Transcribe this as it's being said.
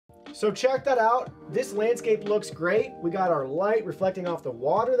So check that out. This landscape looks great. We got our light reflecting off the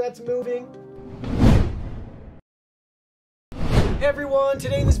water that's moving. Hey everyone,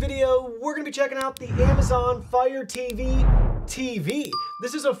 today in this video, we're gonna be checking out the Amazon Fire TV.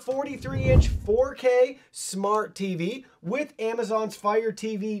 This is a 43-inch 4K smart TV with Amazon's Fire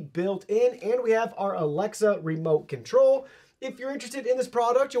TV built in, and we have our Alexa remote control. If you're interested in this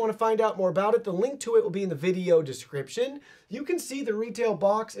product, you want to find out more about it, the link to it will be in the video description. You can see the retail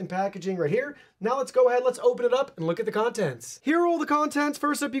box and packaging right here. Now let's go ahead, let's open it up and look at the contents. Here are all the contents.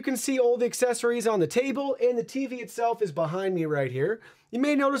 First up, you can see all the accessories on the table, and the TV itself is behind me right here. You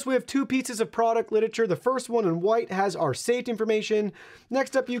may notice we have two pieces of product literature. The first one in white has our safety information.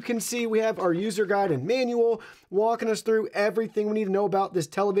 Next up, you can see we have our user guide and manual walking us through everything we need to know about this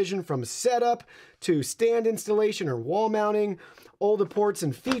television, from setup to stand installation or wall mounting, all the ports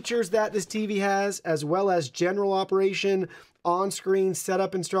and features that this TV has, as well as general operation, on-screen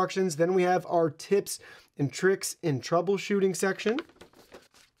setup instructions. Then we have our tips and tricks and troubleshooting section.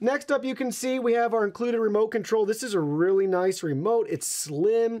 Next up, you can see we have our included remote control. This is a really nice remote. It's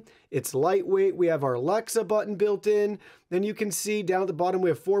slim, it's lightweight. We have our Alexa button built in. Then you can see down at the bottom, we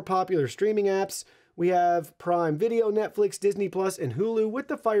have 4 popular streaming apps. We have Prime Video, Netflix, Disney Plus, and Hulu with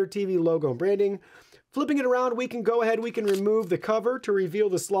the Fire TV logo and branding. Flipping it around, we can go ahead, we can remove the cover to reveal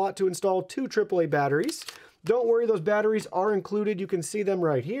the slot to install 2 AAA batteries. Don't worry, those batteries are included. You can see them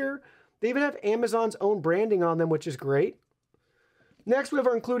right here. They even have Amazon's own branding on them, which is great. Next, we have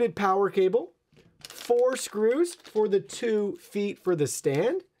our included power cable, 4 screws for the 2 feet for the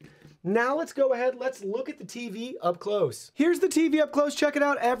stand. Now let's go ahead, let's look at the TV up close. Here's the TV up close, check it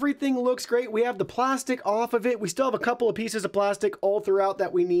out. Everything looks great. We have the plastic off of it. We still have a couple of pieces of plastic all throughout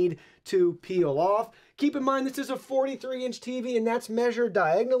that we need to peel off. Keep in mind, this is a 43-inch TV and that's measured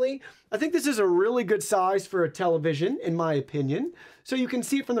diagonally. I think this is a really good size for a television, in my opinion. So you can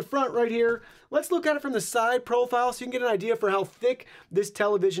see it from the front right here. Let's look at it from the side profile so you can get an idea for how thick this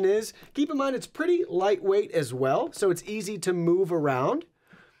television is. Keep in mind, it's pretty lightweight as well, so it's easy to move around.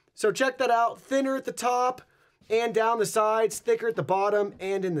 So check that out, thinner at the top and down the sides, thicker at the bottom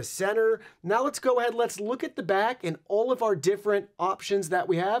and in the center. Now let's go ahead, let's look at the back and all of our different options that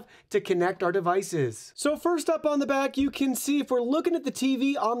we have to connect our devices. So first up on the back, you can see if we're looking at the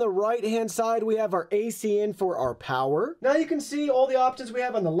TV on the right-hand side, we have our AC in for our power. Now you can see all the options we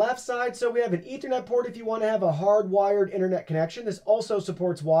have on the left side. So we have an Ethernet port if you want to have a hardwired internet connection. This also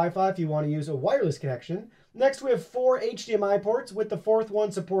supports Wi-Fi if you want to use a wireless connection. Next, we have 4 HDMI ports with the 4th one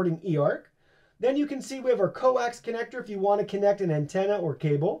supporting eARC. Then you can see we have our coax connector if you want to connect an antenna or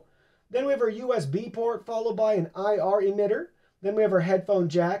cable. Then we have our USB port followed by an IR emitter. Then we have our headphone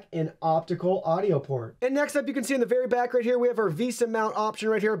jack and optical audio port. And next up, you can see in the very back right here, we have our VESA mount option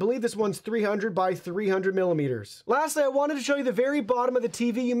right here. I believe this one's 300 by 300 millimeters. Lastly, I wanted to show you the very bottom of the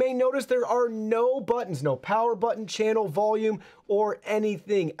TV. You may notice there are no buttons, no power button, channel, volume, or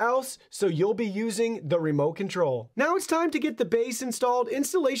anything else, so you'll be using the remote control. Now it's time to get the base installed.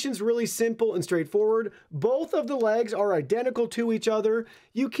 Installation's really simple and straightforward. Both of the legs are identical to each other.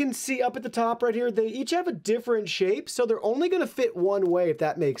 You can see up at the top right here, they each have a different shape, so they're only gonna fit one way, if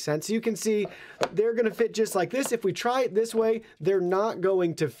that makes sense. So you can see they're gonna fit just like this. If we try it this way, they're not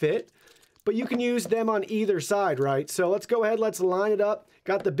going to fit, but you can use them on either side, right? So let's go ahead, let's line it up.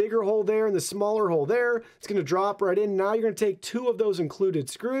 Got the bigger hole there and the smaller hole there. It's gonna drop right in. Now you're gonna take 2 of those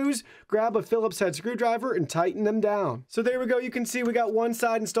included screws, grab a Phillips head screwdriver and tighten them down. So there we go. You can see we got one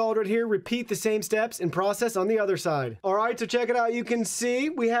side installed right here. Repeat the same steps and process on the other side. All right, so check it out. You can see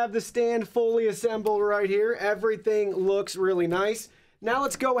we have the stand fully assembled right here. Everything looks really nice. Now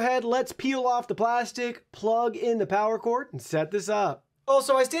let's go ahead, let's peel off the plastic, plug in the power cord and set this up.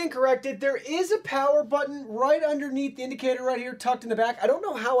 Also, I stand corrected. There is a power button right underneath the indicator right here, tucked in the back. I don't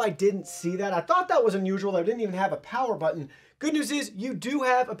know how I didn't see that. I thought that was unusual. I didn't even have a power button. Good news is you do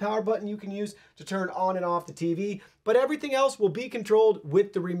have a power button you can use to turn on and off the TV, but everything else will be controlled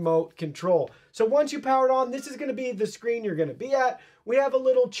with the remote control. So once you power it on, this is going to be the screen you're going to be at. We have a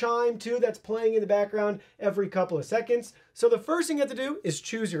little chime too that's playing in the background every couple of seconds. So the first thing you have to do is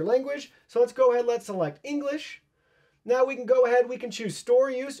choose your language. So let's go ahead, let's select English. Now we can go ahead, we can choose store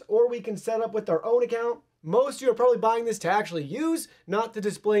use, or we can set up with our own account. Most of you are probably buying this to actually use, not to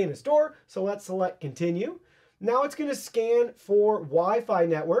display in a store. So let's select continue. Now it's going to scan for Wi-Fi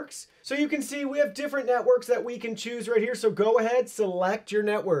networks. So you can see we have different networks that we can choose right here. So go ahead, select your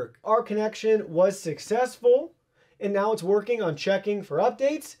network. Our connection was successful, and now it's working on checking for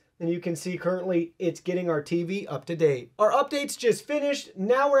updates. And you can see currently it's getting our TV up to date. Our update's just finished.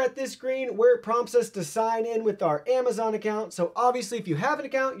 Now we're at this screen where it prompts us to sign in with our Amazon account. So obviously if you have an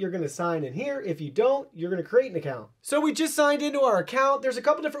account, you're gonna sign in here. If you don't, you're gonna create an account. So we just signed into our account. There's a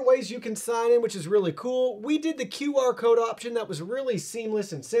couple different ways you can sign in, which is really cool. We did the QR code option. That was really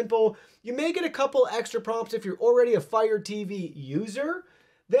seamless and simple. You may get a couple extra prompts if you're already a Fire TV user.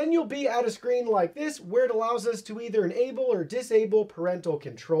 Then you'll be at a screen like this where it allows us to either enable or disable parental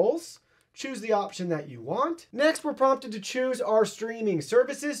controls. Choose the option that you want. Next, we're prompted to choose our streaming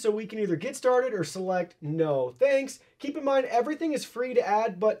services, so we can either get started or select no thanks. Keep in mind, everything is free to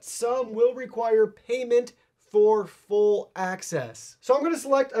add, but some will require payment for full access. So I'm going to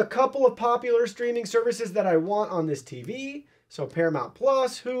select a couple of popular streaming services that I want on this TV. So Paramount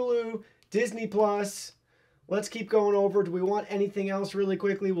Plus, Hulu, Disney Plus. Let's keep going over. Do we want anything else really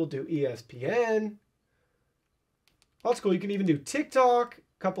quickly? We'll do ESPN. That's cool. You can even do TikTok,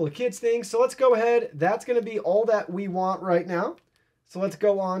 a couple of kids things. So let's go ahead. That's going to be all that we want right now. So let's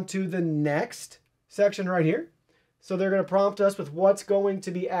go on to the next section right here. So they're going to prompt us with what's going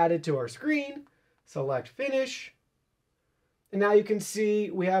to be added to our screen. Select finish. And now you can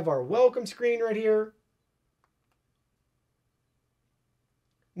see we have our welcome screen right here.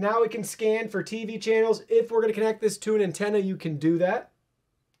 Now we can scan for TV channels. If we're going to connect this to an antenna, you can do that.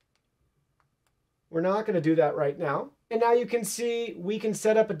 We're not going to do that right now. And now you can see we can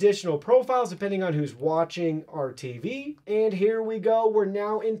set up additional profiles depending on who's watching our TV. And here we go. We're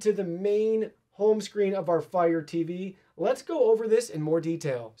now into the main home screen of our Fire TV. Let's go over this in more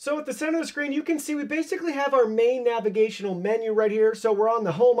detail. So at the center of the screen, you can see we basically have our main navigational menu right here. So we're on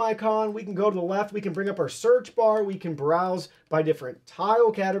the home icon. We can go to the left. We can bring up our search bar. We can browse by different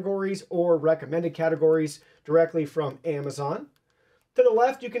tile categories or recommended categories directly from Amazon. To the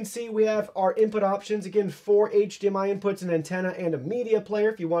left, you can see we have our input options. Again, 4 HDMI inputs, an antenna, and a media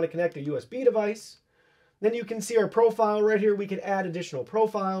player if you want to connect a USB device. Then you can see our profile right here. We can add additional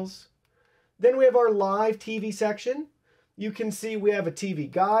profiles. Then we have our live TV section. You can see we have a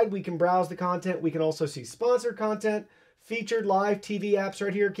TV guide. We can browse the content. We can also see sponsored content, featured live TV apps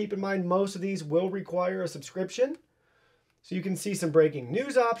right here. Keep in mind, most of these will require a subscription. So you can see some breaking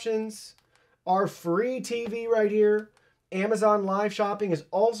news options, our free TV right here. Amazon Live Shopping is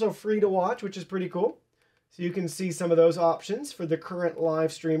also free to watch, which is pretty cool. So you can see some of those options for the current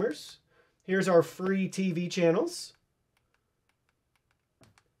live streamers. Here's our free TV channels.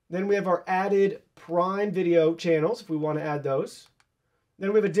 Then we have our added Prime Video channels if we want to add those.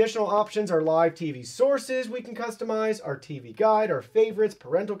 Then we have additional options, our live TV sources we can customize, our TV guide, our favorites,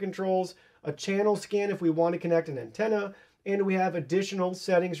 parental controls, a channel scan if we want to connect an antenna, and we have additional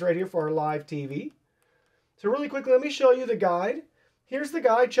settings right here for our live TV. So really quickly, let me show you the guide. Here's the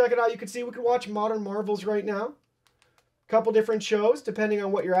guide. Check it out. You can see we can watch Modern Marvels right now. A couple different shows depending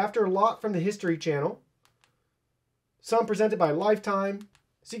on what you're after. A lot from the History Channel. Some presented by Lifetime.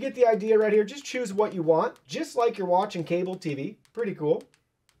 So you get the idea right here. Just choose what you want, just like you're watching cable TV. Pretty cool.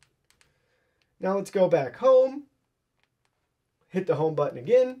 Now let's go back home. Hit the home button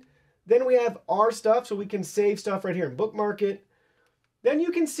again. Then we have our stuff, so we can save stuff right here and bookmark it. Then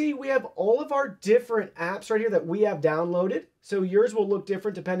you can see we have all of our different apps right here that we have downloaded. So yours will look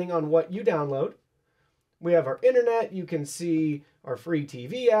different depending on what you download. We have our internet. You can see our free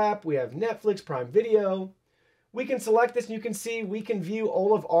TV app. We have Netflix, Prime Video. We can select this and you can see we can view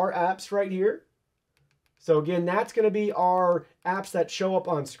all of our apps right here. So again, that's going to be our apps that show up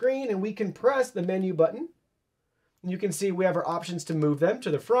on screen, and we can press the menu button. And you can see we have our options to move them to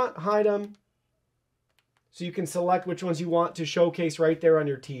the front, hide them. So you can select which ones you want to showcase right there on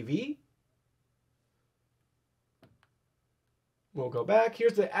your TV. We'll go back.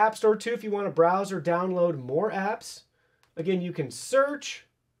 Here's the App Store too if you want to browse or download more apps. Again, you can search.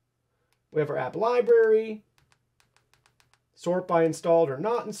 We have our app library. Sort by installed or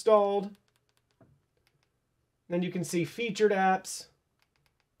not installed. Then you can see featured apps.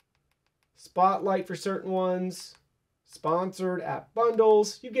 Spotlight for certain ones. Sponsored app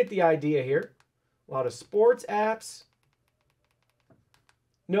bundles. You get the idea here. A lot of sports apps.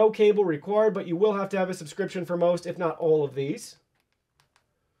 No cable required, but you will have to have a subscription for most, if not all of these.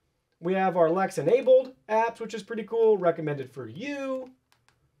 We have our Alexa enabled apps, which is pretty cool. Recommended for you.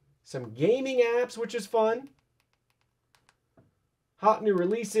 Some gaming apps, which is fun. Hot new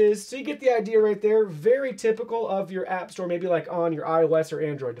releases. So you get the idea right there. Very typical of your app store, maybe like on your iOS or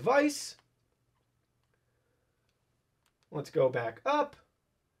Android device. Let's go back up.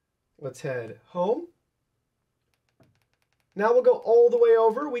 Let's head home. Now we'll go all the way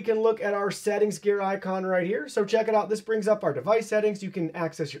over. We can look at our settings gear icon right here. So check it out. This brings up our device settings. You can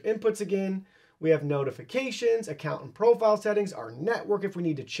access your inputs again. We have notifications, account and profile settings, our network if we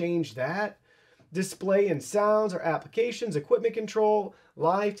need to change that. Display and sounds, our applications, equipment control,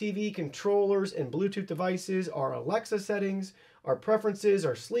 live TV, controllers, and Bluetooth devices, our Alexa settings, our preferences,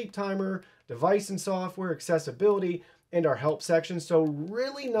 our sleep timer, device and software, accessibility, and our help section. So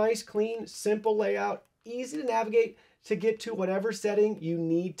really nice, clean, simple layout, easy to navigate to get to whatever setting you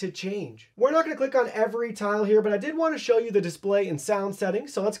need to change. We're not going to click on every tile here, but I did want to show you the display and sound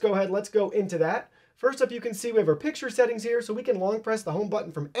settings. So let's go ahead, let's go into that. First up, you can see we have our picture settings here, so we can long press the home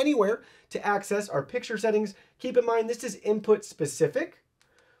button from anywhere to access our picture settings. Keep in mind, this is input specific.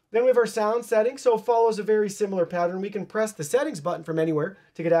 Then we have our sound settings, so it follows a very similar pattern. We can press the settings button from anywhere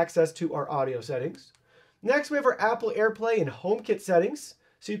to get access to our audio settings. Next, we have our Apple AirPlay and HomeKit settings,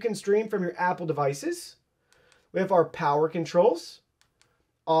 so you can stream from your Apple devices. We have our power controls,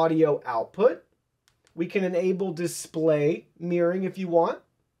 audio output. We can enable display mirroring if you want.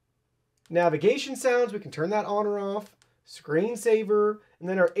 Navigation sounds, we can turn that on or off. Screensaver, and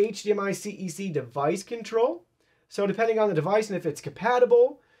then our HDMI CEC device control. So depending on the device and if it's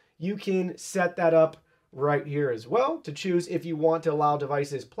compatible, you can set that up right here as well to choose if you want to allow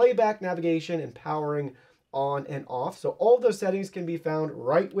devices playback, navigation, and powering on and off. So all of those settings can be found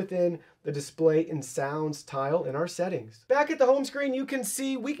right within the display and sounds tile in our settings. Back at the home screen, you can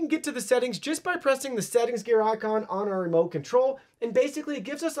see we can get to the settings just by pressing the settings gear icon on our remote control. And basically it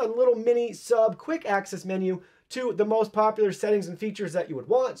gives us a little mini sub quick access menu to the most popular settings and features that you would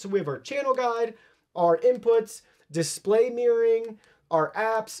want. So we have our channel guide, our inputs, display mirroring, our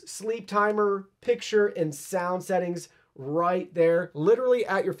apps, sleep timer, picture, and sound settings right there, literally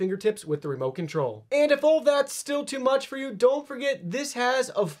at your fingertips with the remote control. And if all that's still too much for you, don't forget this has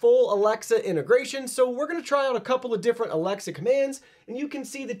a full Alexa integration. So we're going to try out a couple of different Alexa commands, and you can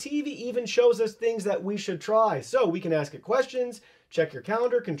see the TV even shows us things that we should try. So we can ask it questions, check your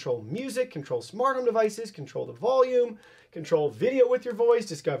calendar, control music, control smart home devices, control the volume, control video with your voice,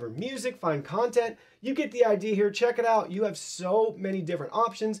 discover music, find content. You get the idea here. Check it out. You have so many different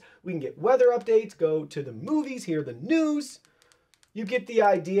options. We can get weather updates, go to the movies, hear the news. You get the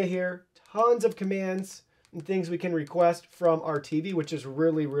idea here. Tons of commands and things we can request from our TV, which is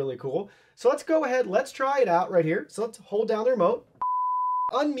really, really cool. So let's go ahead. Let's try it out right here. So let's hold down the remote.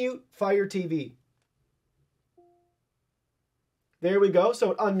 Unmute Fire TV. There we go.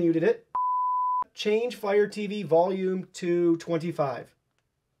 So it unmuted it. Change Fire TV volume to 25.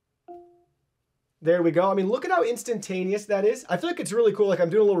 There we go. I mean, look at how instantaneous that is. I feel like it's really cool. Like I'm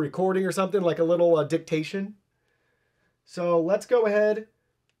doing a little recording or something, like a little dictation. So let's go ahead.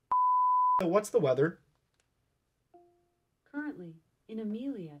 So what's the weather? Currently, in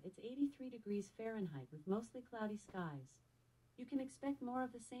Amelia, it's 83 degrees Fahrenheit with mostly cloudy skies. You can expect more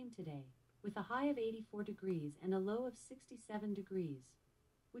of the same today, with a high of 84 degrees and a low of 67 degrees.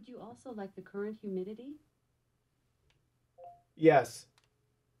 Would you also like the current humidity? Yes.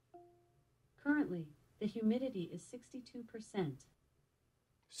 Currently, the humidity is 62%.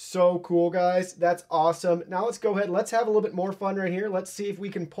 So cool, guys. That's awesome. Now let's go ahead. Let's have a little bit more fun right here. Let's see if we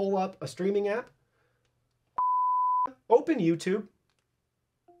can pull up a streaming app. Open YouTube.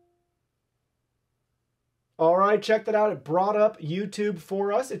 All right, check that out. It brought up YouTube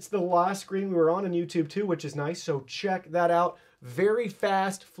for us. It's the last screen we were on YouTube too, which is nice. So check that out. Very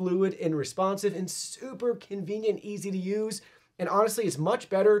fast, fluid, and responsive, and super convenient, easy to use. And honestly, it's much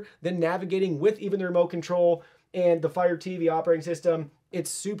better than navigating with even the remote control and the Fire TV operating system. It's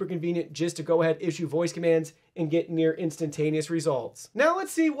super convenient just to go ahead, issue voice commands, and get near instantaneous results. Now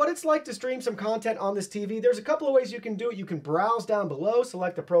let's see what it's like to stream some content on this TV. There's a couple of ways you can do it. You can browse down below,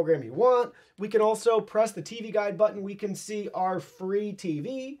 select the program you want. We can also press the TV guide button. We can see our free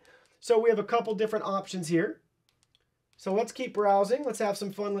TV. So we have a couple different options here. So let's keep browsing. Let's have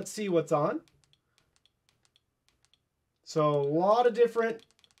some fun. Let's see what's on. So a lot of different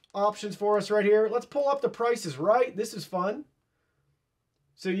options for us right here. Let's pull up The Price is Right. This is fun.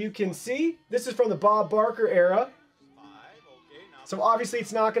 So you can see, this is from the Bob Barker era. So obviously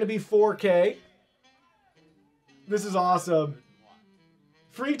it's not going to be 4K. This is awesome.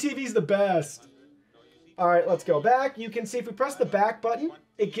 Free TV's the best. All right, let's go back. You can see if we press the back button,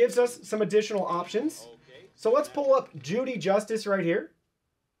 it gives us some additional options. So let's pull up Judy Justice right here.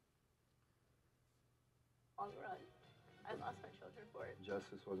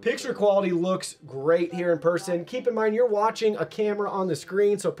 Picture quality looks great here in person. Keep in mind, you're watching a camera on the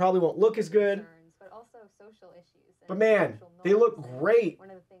screen, so it probably won't look as good. But man, they look great. One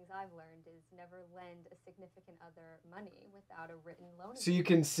of the things I've learned is never lend a significant other money without a written loan. So you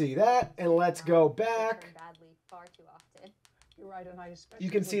can see that, and let's go back. Far too often. You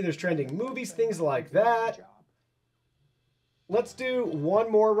can see there's trending movies, things like that. Let's do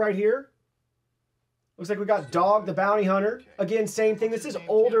one more right here. Looks like we got Dog the Bounty Hunter. Again, same thing. This is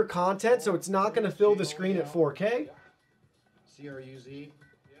older content, so it's not going to fill the screen at 4K. CRUZ. You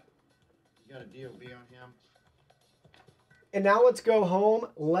got a DOB on him. And now let's go home.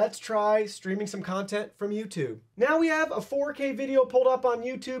 Let's try streaming some content from YouTube. Now we have a 4K video pulled up on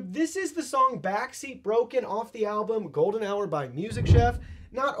YouTube. This is the song Backseat Broken off the album Golden Hour by Music Chef.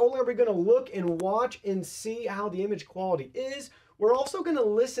 Not only are we going to look and watch and see how the image quality is, we're also going to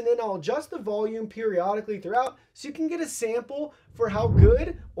listen in. I'll adjust the volume periodically throughout so you can get a sample for how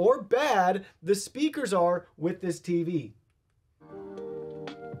good or bad the speakers are with this TV.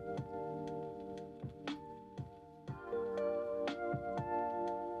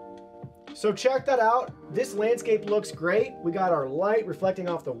 So check that out. This landscape looks great. We got our light reflecting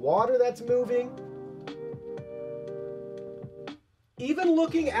off the water that's moving. Even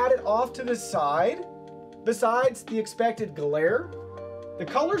looking at it off to the side, besides the expected glare, the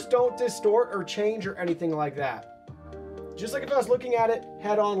colors don't distort or change or anything like that. Just like if I was looking at it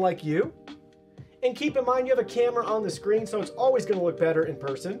head on like you. And keep in mind you have a camera on the screen, so it's always going to look better in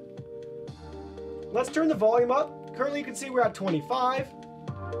person. Let's turn the volume up. Currently you can see we're at 25.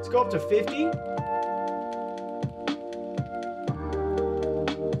 Let's go up to 50.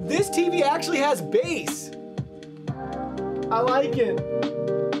 This TV actually has bass. I like it.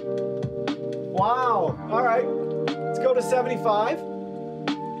 Wow. All right. Let's go to 75.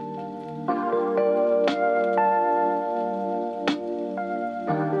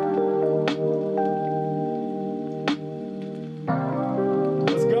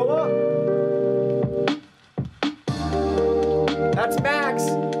 Let's go up. That's max.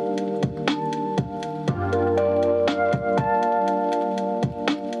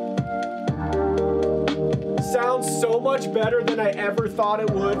 Sounds so much better than I ever thought it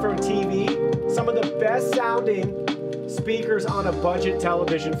would from a TV. Some of the best sounding speakers on a budget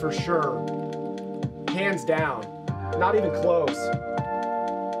television for sure. Hands down. Not even close.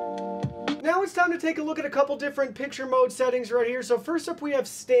 Now it's time to take a look at a couple different picture mode settings right here. So first up we have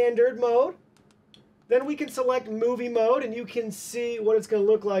standard mode. Then we can select movie mode and you can see what it's going to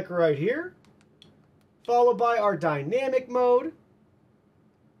look like right here. Followed by our dynamic mode.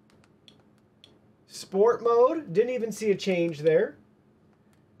 Sport mode, didn't even see a change there.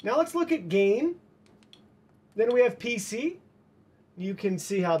 Now let's look at gain. Then we have PC. You can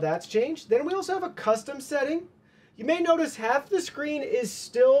see how that's changed. Then we also have a custom setting. You may notice half the screen is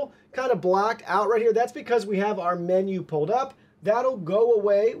still kind of blacked out right here. That's because we have our menu pulled up. That'll go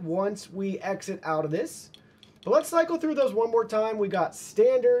away once we exit out of this. But let's cycle through those one more time. We got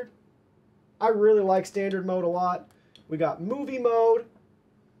standard. I really like standard mode a lot. We got movie mode.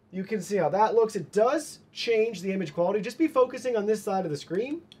 You can see how that looks. It does change the image quality. Just be focusing on this side of the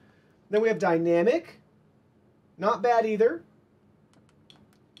screen. Then we have dynamic. Not bad either.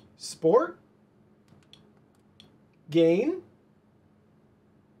 Sport. Gain.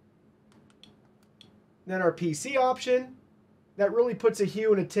 Then our PC option. That really puts a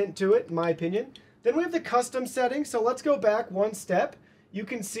hue and a tint to it, in my opinion. Then we have the custom settings. So let's go back one step. You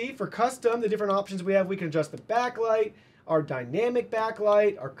can see for custom, the different options we have. We can adjust the backlight, our dynamic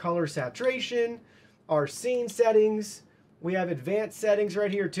backlight, our color saturation, our scene settings. We have advanced settings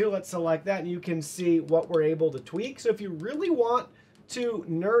right here too. Let's select that and you can see what we're able to tweak. So if you really want to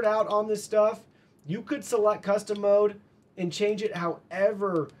nerd out on this stuff, you could select custom mode and change it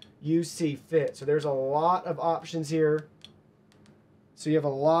however you see fit. So there's a lot of options here. So you have a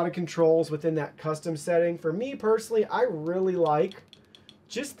lot of controls within that custom setting. For me personally, I really like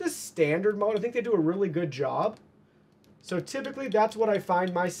just the standard mode. I think they do a really good job. So typically that's what I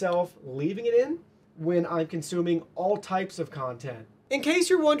find myself leaving it in when I'm consuming all types of content. In case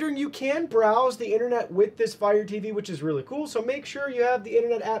you're wondering, you can browse the internet with this Fire TV, which is really cool. So make sure you have the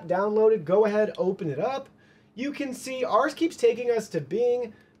internet app downloaded. Go ahead, open it up. You can see ours keeps taking us to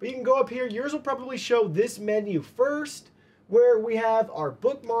Bing, but you can go up here. Yours will probably show this menu first, where we have our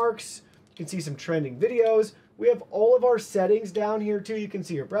bookmarks. You can see some trending videos. We have all of our settings down here too. You can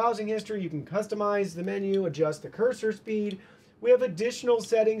see your browsing history. You can customize the menu, adjust the cursor speed. We have additional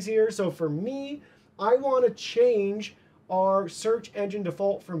settings here. So for me, I want to change our search engine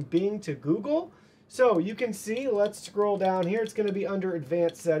default from Bing to Google. So you can see, let's scroll down here. It's going to be under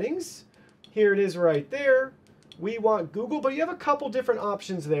advanced settings. Here it is right there. We want Google, but you have a couple different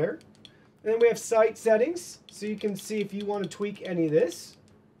options there. And then we have site settings. So you can see if you want to tweak any of this,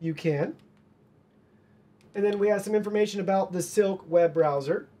 you can. And then we have some information about the Silk web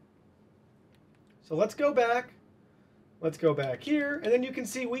browser. So let's go back. Let's go back here. And then you can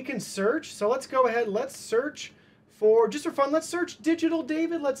see we can search. So let's go ahead. Let's search for, just for fun, let's search Digital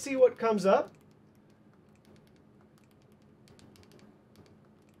David. Let's see what comes up.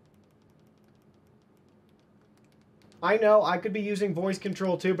 I know I could be using voice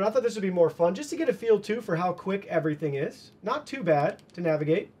control too, but I thought this would be more fun just to get a feel too for how quick everything is. Not too bad to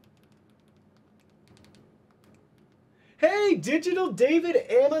navigate. Hey, Digital David,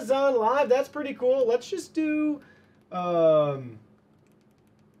 Amazon Live. That's pretty cool. Let's just do, there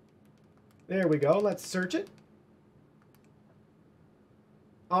we go. Let's search it.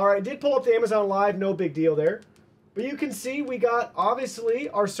 All right, did pull up the Amazon Live. No big deal there. But you can see we got, obviously,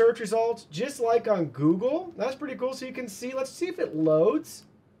 our search results just like on Google. That's pretty cool. So you can see, let's see if it loads.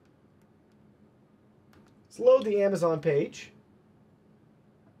 Let's load the Amazon page.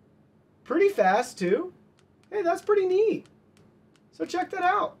 Pretty fast, too. Hey, that's pretty neat. So check that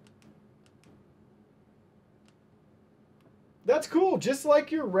out. That's cool. Just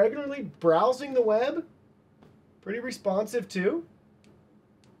like you're regularly browsing the web. Pretty responsive, too.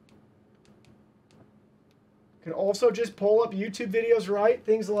 Can also just pull up YouTube videos, right?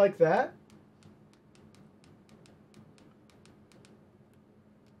 Things like that.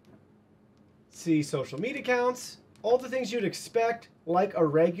 See social media accounts. All the things you'd expect, like a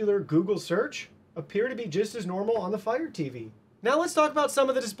regular Google search, appear to be just as normal on the Fire TV. Now let's talk about some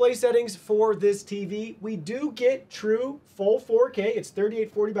of the display settings for this TV. We do get true full 4K. It's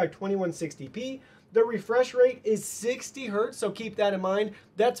 3840 by 2160p. The refresh rate is 60 Hz, so keep that in mind.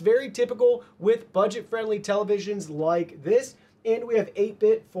 That's very typical with budget-friendly televisions like this. And we have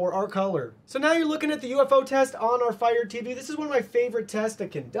 8-bit for our color. So now you're looking at the UFO test on our Fire TV. This is one of my favorite tests to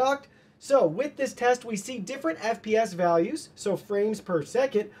conduct. So with this test, we see different FPS values, so frames per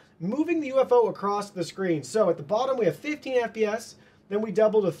second, moving the UFO across the screen. So at the bottom, we have 15 FPS, then we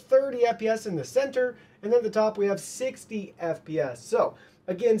double to 30 FPS in the center, and then at the top, we have 60 FPS. So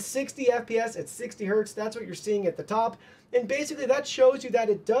again, 60 FPS at 60 Hz, that's what you're seeing at the top. And basically, that shows you that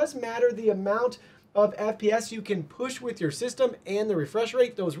it does matter the amount of FPS you can push with your system and the refresh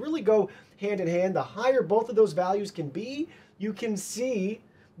rate. Those really go hand in hand. The higher both of those values can be, you can see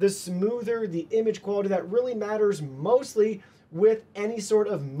the smoother the image quality. That really matters mostly with any sort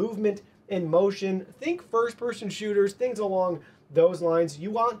of movement and motion. Think first-person shooters, things along those lines. You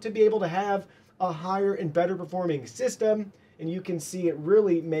want to be able to have a higher and better performing system, and you can see it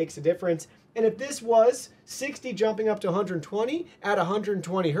really makes a difference. And if this was 60 jumping up to 120 at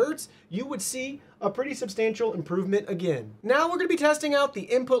 120 Hertz, you would see a pretty substantial improvement again. Now we're going to be testing out the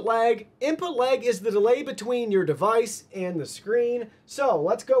input lag. Input lag is the delay between your device and the screen. So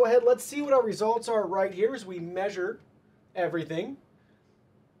let's go ahead, let's see what our results are right here as we measure everything.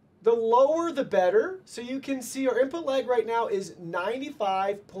 The lower the better. So you can see our input lag right now is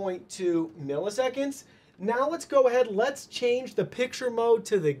 95.2 milliseconds. Now let's go ahead, let's change the picture mode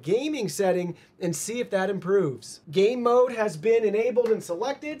to the gaming setting and see if that improves. Game mode has been enabled and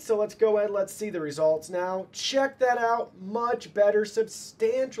selected, so let's go ahead, let's see the results now. Check that out, much better,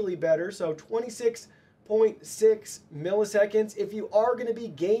 substantially better, so 26.6 milliseconds. If you are gonna be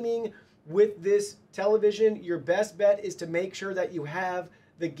gaming with this television, your best bet is to make sure that you have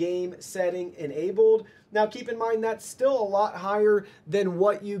the game setting enabled. Now keep in mind that's still a lot higher than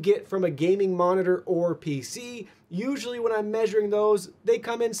what you get from a gaming monitor or PC. Usually when I'm measuring those, they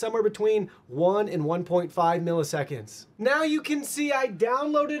come in somewhere between 1 and 1.5 milliseconds. Now you can see I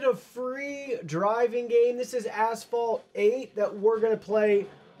downloaded a free driving game. This is Asphalt 8 that we're gonna play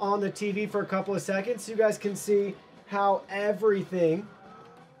on the TV for a couple of seconds so you guys can see how everything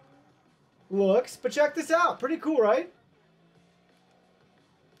looks. But check this out, pretty cool, right?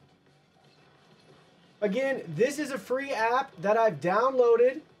 Again, this is a free app that I've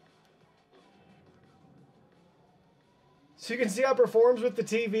downloaded. So you can see how it performs with the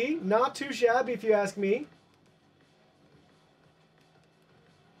TV. Not too shabby if you ask me.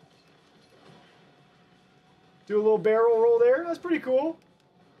 Do a little barrel roll there. That's pretty cool.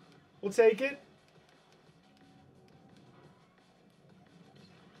 We'll take it.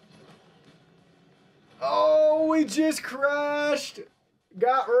 Oh, we just crashed.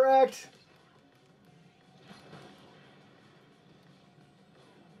 Got wrecked.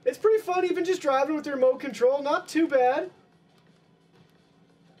 It's pretty fun even just driving with the remote control. Not too bad.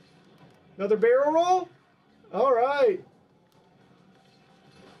 Another barrel roll? All right.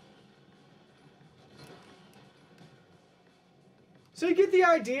 So you get the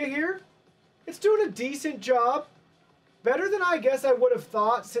idea here. It's doing a decent job. Better than I guess I would have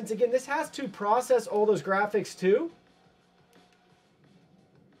thought, since again, this has to process all those graphics too.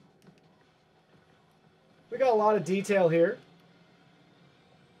 We got a lot of detail here.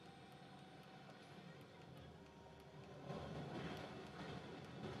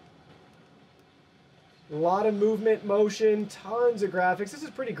 A lot of movement, motion, tons of graphics. This is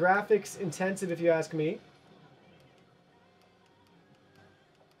pretty graphics intensive if you ask me.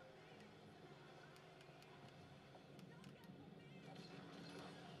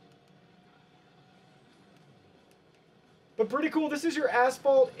 But pretty cool. This is your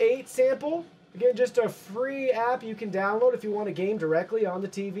Asphalt 8 sample. Again, just a free app you can download if you want to game directly on the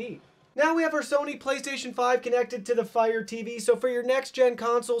TV. Now we have our Sony PlayStation 5 connected to the Fire TV. So for your next gen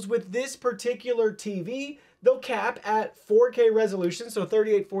consoles with this particular TV, they'll cap at 4K resolution, so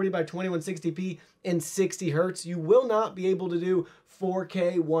 3840 by 2160p and 60 hertz. You will not be able to do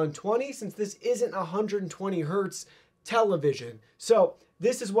 4K 120 since this isn't 120 hertz television. So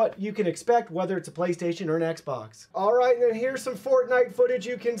this is what you can expect whether it's a PlayStation or an Xbox. All right, and then here's some Fortnite footage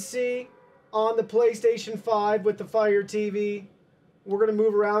you can see on the PlayStation 5 with the Fire TV. We're going to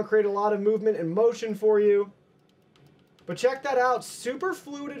move around, create a lot of movement and motion for you. But check that out, super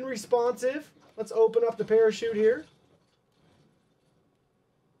fluid and responsive. Let's open up the parachute here.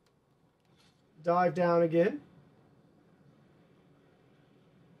 Dive down again.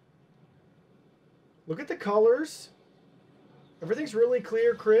 Look at the colors. Everything's really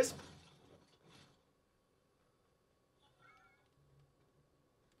clear, crisp.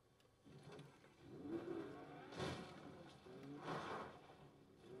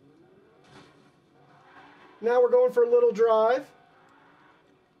 Now we're going for a little drive.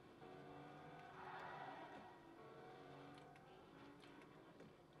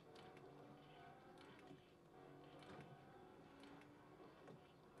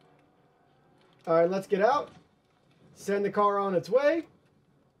 All right, let's get out. Send the car on its way.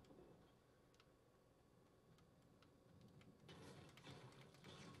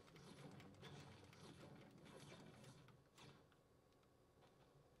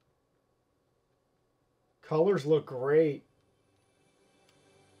 Colors look great.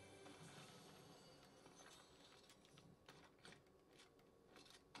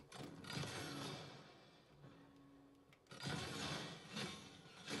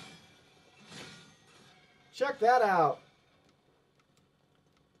 Check that out.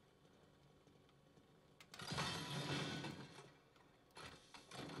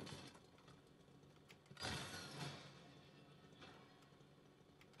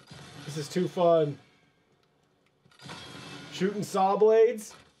 This is too fun. Shooting saw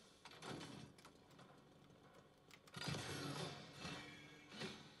blades.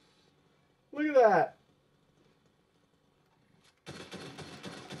 Look at that.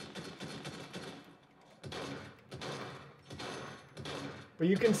 But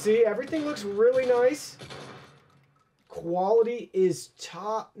you can see everything looks really nice. Quality is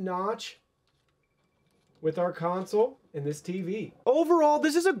top notch with our console and this TV. Overall,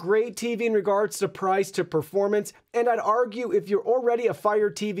 this is a great TV in regards to price to performance, and I'd argue if you're already a Fire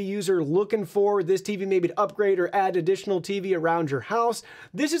TV user looking for this TV maybe to upgrade or add additional TV around your house,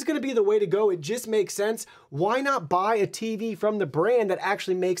 this is gonna be the way to go. It just makes sense. Why not buy a TV from the brand that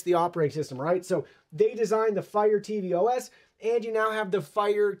actually makes the operating system, right? So they designed the Fire TV OS, and you now have the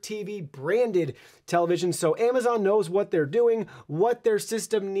Fire TV branded television. So Amazon knows what they're doing, what their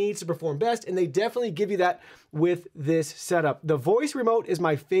system needs to perform best, and they definitely give you that with this setup. The voice remote is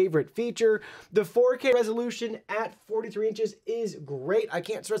my favorite feature. The 4K resolution at 43 inches is great. I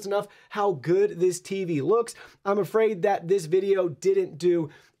can't stress enough how good this TV looks. I'm afraid that this video didn't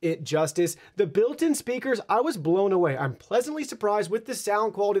do it justice. The built-in speakers, I was blown away. I'm pleasantly surprised with the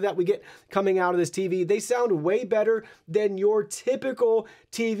sound quality that we get coming out of this TV. They sound way better than your typical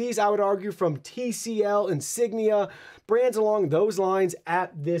TVs, I would argue, from TCL, Insignia, brands along those lines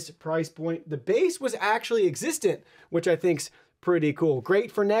at this price point. The bass was actually existent, which I think's pretty cool.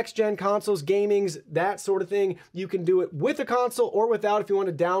 Great for next-gen consoles, gamings, that sort of thing. You can do it with a console or without if you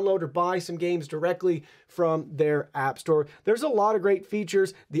want to download or buy some games directly from their app store. There's a lot of great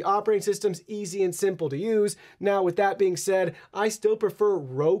features. The operating system's easy and simple to use. Now, with that being said, I still prefer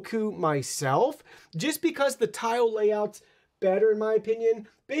Roku myself, just because the tile layout's better in my opinion.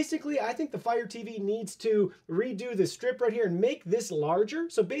 Basically, I think the Fire TV needs to redo the strip right here and make this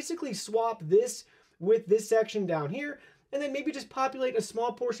larger. So basically swap this with this section down here, and then maybe just populate a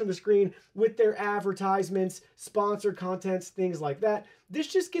small portion of the screen with their advertisements, sponsored contents, things like that. This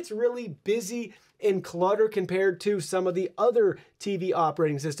just gets really busy and cluttered compared to some of the other TV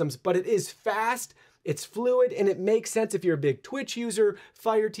operating systems, but it is fast, it's fluid, and it makes sense if you're a big Twitch user,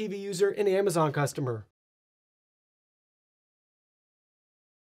 Fire TV user, and Amazon customer.